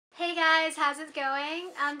guys, how's it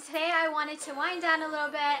going? Today I wanted to wind down a little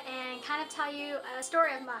bit and kind of tell you a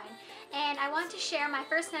story of mine. And I want to share my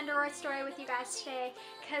first Nendoroid story with you guys today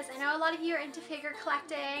because I know a lot of you are into figure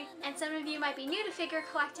collecting and some of you might be new to figure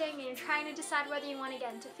collecting and you're trying to decide whether you want to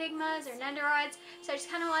get into Figmas or Nendoroids. So I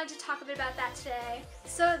just kind of wanted to talk a bit about that today.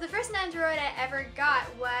 So the first Nendoroid I ever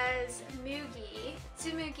got was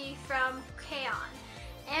Tsumugi from K-On!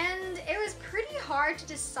 And it was pretty hard to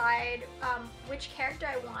decide which character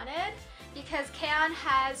I wanted because K-On!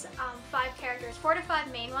 Has 5 characters, 4 to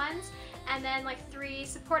 5 main ones, and then like 3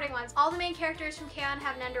 supporting ones. All the main characters from K-On!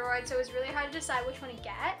 Have Nendoroid, so it was really hard to decide which one to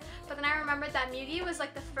get. But then I remembered that Mugi was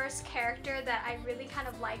like the first character that I really kind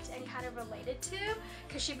of liked and kind of related to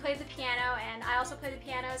because she played the piano and I also played the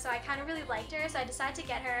piano, so I kind of really liked her, so I decided to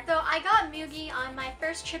get her. So I got Mugi on my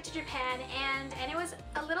first trip to Japan and it was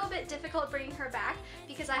a little bit difficult bringing her back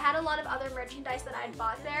because I had a lot of other merchandise that I had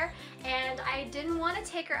bought there and I didn't want to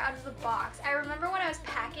take her out of the box. I remember when I was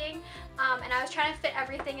packing and I was trying to fit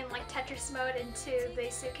everything in like Tetris mode into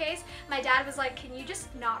the suitcase, my dad was like, can you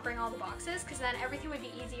just not bring all the boxes because then everything would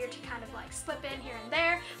be easier to kind of like slip in here and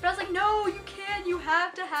there. But I was like, no, you can't, you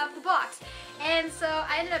have to have the box. And so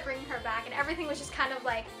I ended up bringing her back and everything was just kind of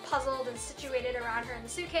like puzzled and situated around her in the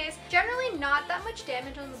suitcase. Generally not that much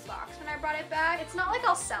damage on the box when I brought it back. It's not like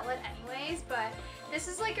I'll sell it anyways, but this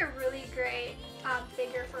is like a really great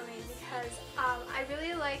figure for me because I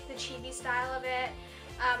really like the chibi style of it.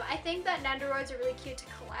 I think that Nendoroids are really cute to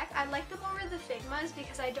collect. I like them over the Figmas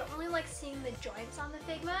because I don't really like seeing the joints on the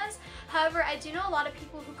Figmas. However, I do know a lot of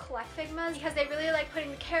people who collect Figmas because they really like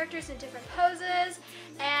putting the characters in different poses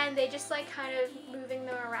and they just like kind of moving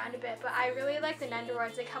them around a bit. But I really like the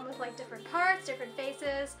Nendoroids. They come with like different parts, different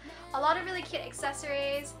faces, a lot of really cute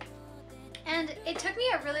accessories. And it took me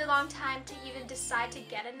a really long time to even decide to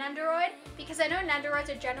get a Nendoroid because I know Nendoroids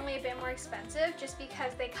are generally a bit more expensive just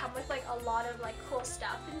because they come with like a lot of like cool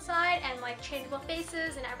stuff inside and like changeable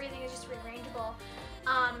faces and everything is just rearrangeable.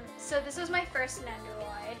 So this was my first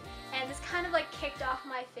Nendoroid and this kind of like kicked off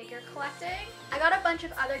my figure collecting. I got a bunch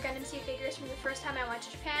of other Gundam Seed figures from the first time I went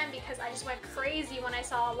to Japan because I just went crazy when I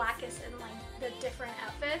saw Lacus in like the different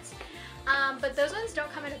outfits. But those ones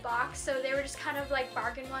don't come in a box, so they were just kind of like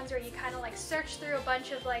bargain ones where you kind of like search through a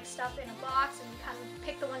bunch of like stuff in a box and you kind of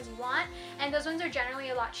pick the ones you want, and those ones are generally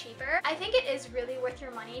a lot cheaper. I think it is really worth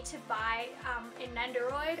your money to buy a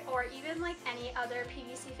Nendoroid or even like any other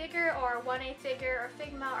PVC figure or 1A figure or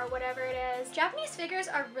Figma or whatever it is. Japanese figures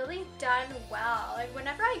are really done well. Like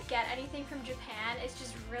whenever I get anything from Japan, it's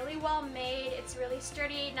just really well made, it's really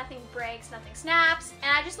sturdy, nothing breaks, nothing snaps,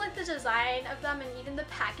 and I just like the design of them and even the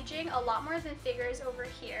packaging a lot more than figures over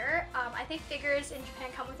here. I think figures in Japan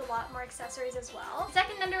come with a lot more accessories as well. The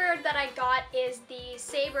second Nendoroid that I got is the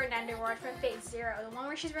Saber Nendoroid from Fate Zero, the one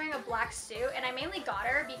where she's wearing a black suit, and I mainly got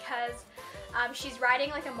her because she's riding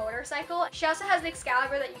like a motorcycle. She also has the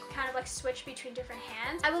Excalibur that you can kind of like switch between different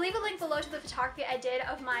hands. I will leave a link below to the photography I did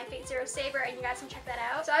of my Fate Zero Saber and you guys can check that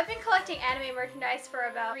out. So I've been collecting anime merchandise for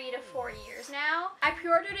about 3 to 4 years now. I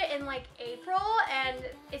pre-ordered it in like April and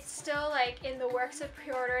it's still like in the works of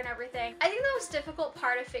pre-order and everything. I think the most difficult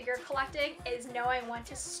part of figure collecting is knowing when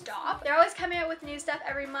to stop. They're always coming out with new stuff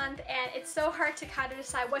every month and it's so hard to kind of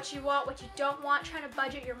decide what you want, what you don't want, trying to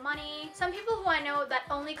budget your money. Some people who I know that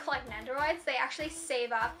only collect Nendoroids, they actually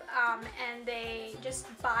save up and they just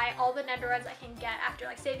buy all the Nendoroids I can get after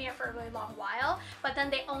like saving up for a really long while, but then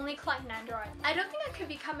they only collect Nendoroids. I don't think I could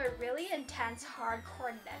become a really intense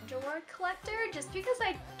hardcore Nendoroid collector just because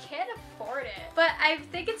I can't afford it. But I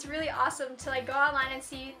think it's really awesome to like go online and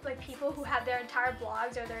see like people who have their entire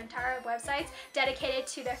blogs or their entire websites dedicated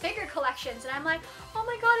to their figure collections, and I'm like, oh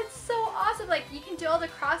my god, it's so awesome. Like you can do all the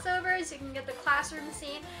crossovers, you can get the classroom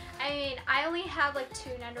scene. I mean, I only have like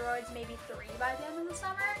 2 Nendoroids, maybe 3 by the end of the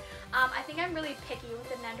summer. I think I'm really picky with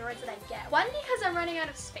the Nendoroids that I get. 1, because I'm running out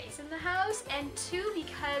of space in the house, and 2,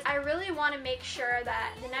 because I really want to make sure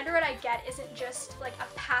that the Nendoroid I get isn't just like a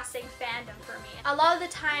passing fandom for me. A lot of the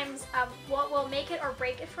times, what will make it or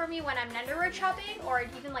break it for me when I'm Nendoroid shopping or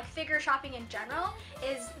even like figure shopping in general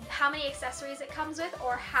is how many accessories it comes with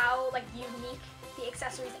or how like unique the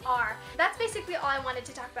accessories are. That's basically all I wanted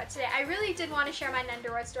to talk about today. I really did want to share my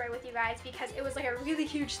Nendoroid story with you guys because it was like a really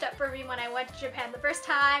huge step for me when I went to Japan the first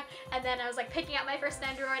time, and then I was like picking up my first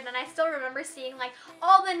Nendoroid, and I still remember seeing like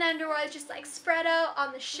all the Nendoroids just like spread out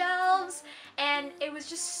on the shelves, and it was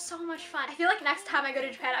just so much fun. I feel like next time I go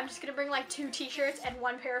to Japan, I'm just gonna bring like 2 t-shirts and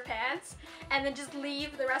 1 pair of pants, and and then just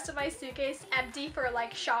leave the rest of my suitcase empty for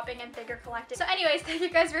like shopping and figure collecting. So anyways, thank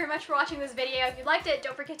you guys very much for watching this video. If you liked it,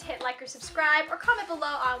 don't forget to hit like or subscribe, or comment below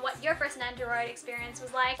on what your first Nendoroid experience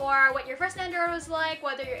was like, or what your first Nendoroid was like,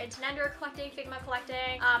 whether you're into Nendoroid collecting, Figma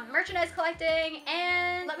collecting, merchandise collecting,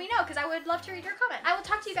 and let me know because I would love to read your comment. I will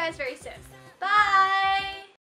talk to you guys very soon. Bye!